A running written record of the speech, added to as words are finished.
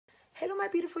Hello my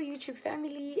beautiful YouTube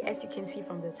family. As you can see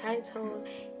from the title,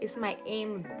 it's my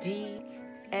MD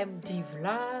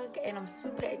vlog and I'm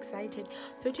super excited.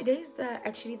 So today is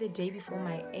actually the day before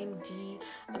my MD.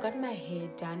 I got my hair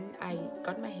done.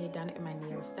 And my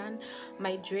nails done.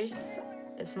 My dress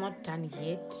is not done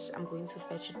yet. I'm going to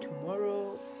fetch it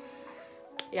tomorrow.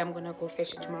 Yeah, I'm gonna go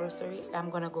fetch it tomorrow. Sorry,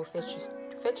 I'm gonna go fetch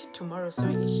it tomorrow.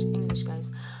 Sorry, English guys.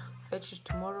 Fetch it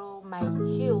tomorrow. My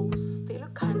heels, they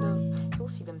look kind of, you'll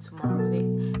see them tomorrow.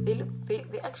 They're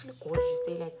actually gorgeous.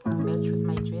 They like match with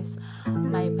my dress.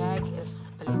 My bag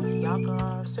is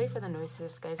Balenciaga. Sorry for the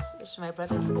noises, guys. My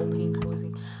brother is opening,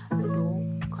 closing the door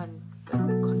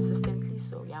consistently.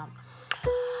 So yeah,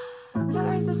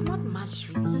 guys, there's not much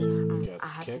really I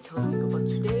have to tell you about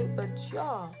today. But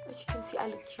yeah, as you can see, I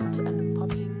look cute and look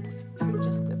popping.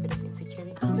 Just a bit of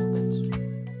insecurities, but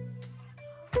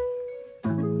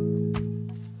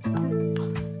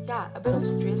yeah, a bit of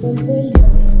stress.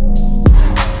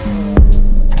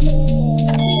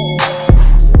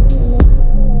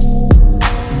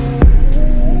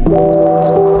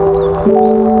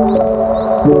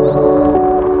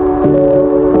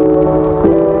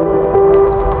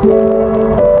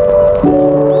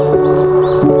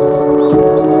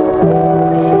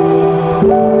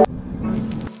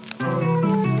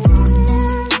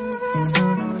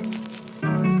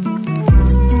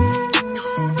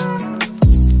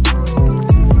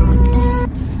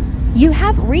 You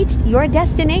have reached your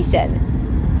destination.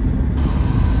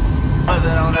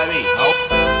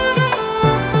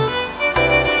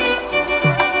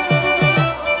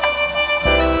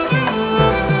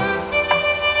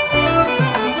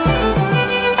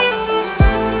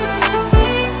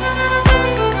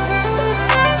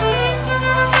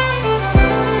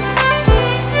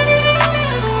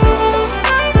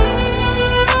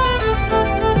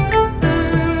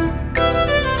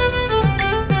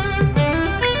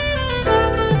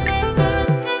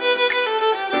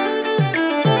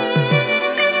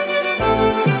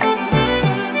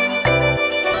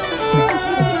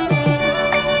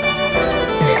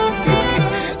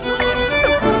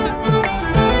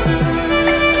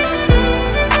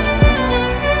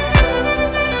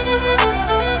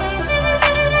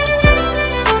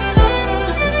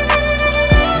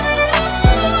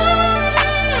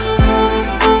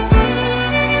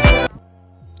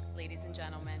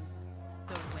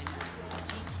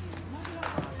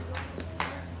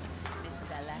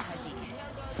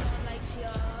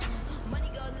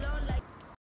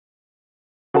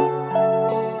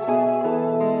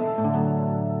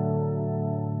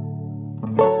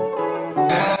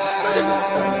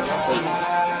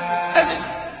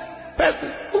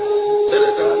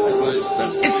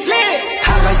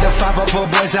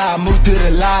 Boys, I move through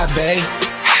the line, babe.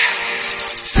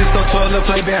 Since so toilet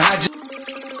play behind you.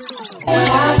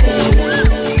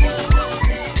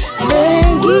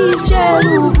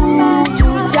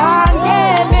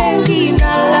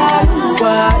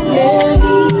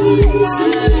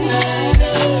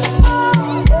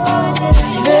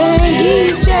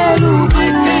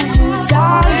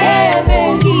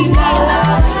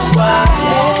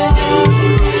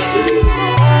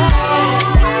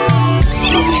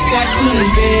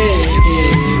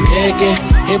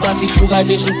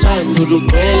 Ebasihlukanisa uthando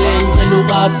lugcwele ngicela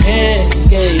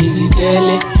ubapheke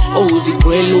izitele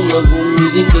ozigcwele ungavumi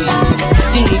izinkinga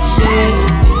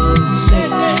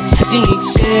athi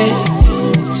ngikusele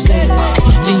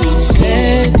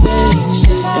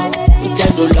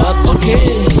uthando lakho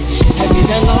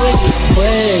mina ngawe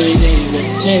ngigcwele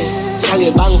sange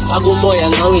bangifaka umoya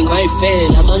ngawe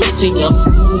ngayifela bangithi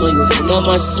ngiyakhuluma ngifuna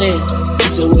amasela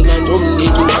so wena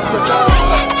nomndeni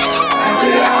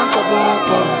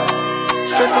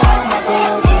straight from my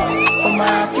body, on my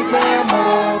kick back my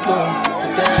boy, the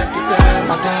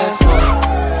gas boy,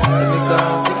 let me go,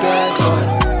 the gas boy,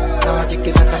 now I take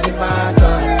it like I'm in my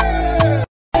door.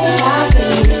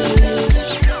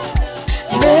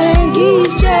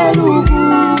 Bengi's chelubu,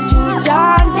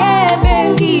 tutane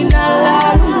bengi na la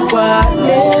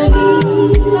guaneli.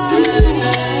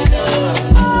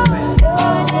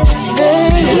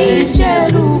 Bengi's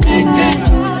chelubu,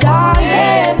 tutane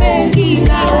bengi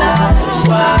na la.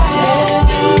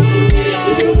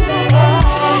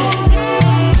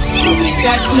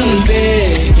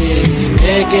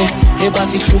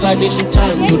 Ebasihlukanisa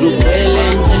uthando lugcwele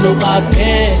ngicela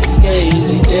ubapheke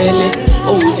izitele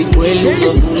ozigcwele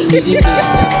ungavumi izinkinga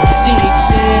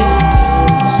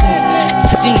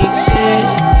athi ngikusele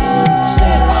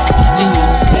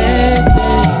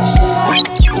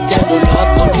uthando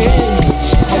lakho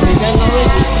mina ngawe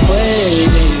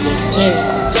ngigcwele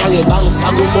sange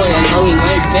bangifaka umoya ngawe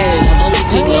ngayifela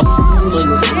bangithi ngiyakhuluma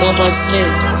ngifuna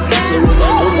amasela so wena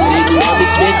nomndeni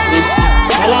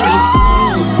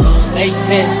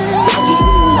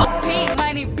man. Big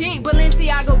money, big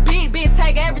Balenciaga, big, big,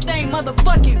 take everything,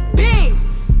 motherfucking big.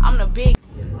 I'm the big.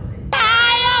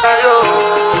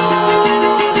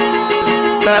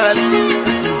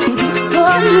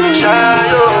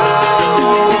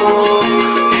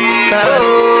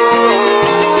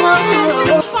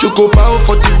 You go bow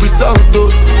for the result, though.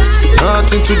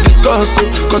 Nothing to discuss, oh.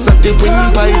 Cause I did win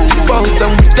by default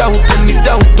and without any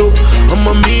doubt, though. I'm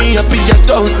a me happy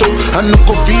adult, though. I no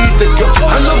go feed the girl,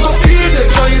 I no go feed the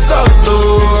girl, it's out,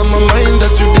 though. I'm a mind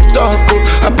that's you the talk,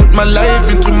 oh. I put my life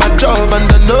into my job and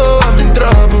I know I'm in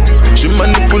trouble. She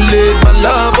manipulate my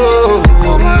love,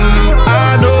 oh.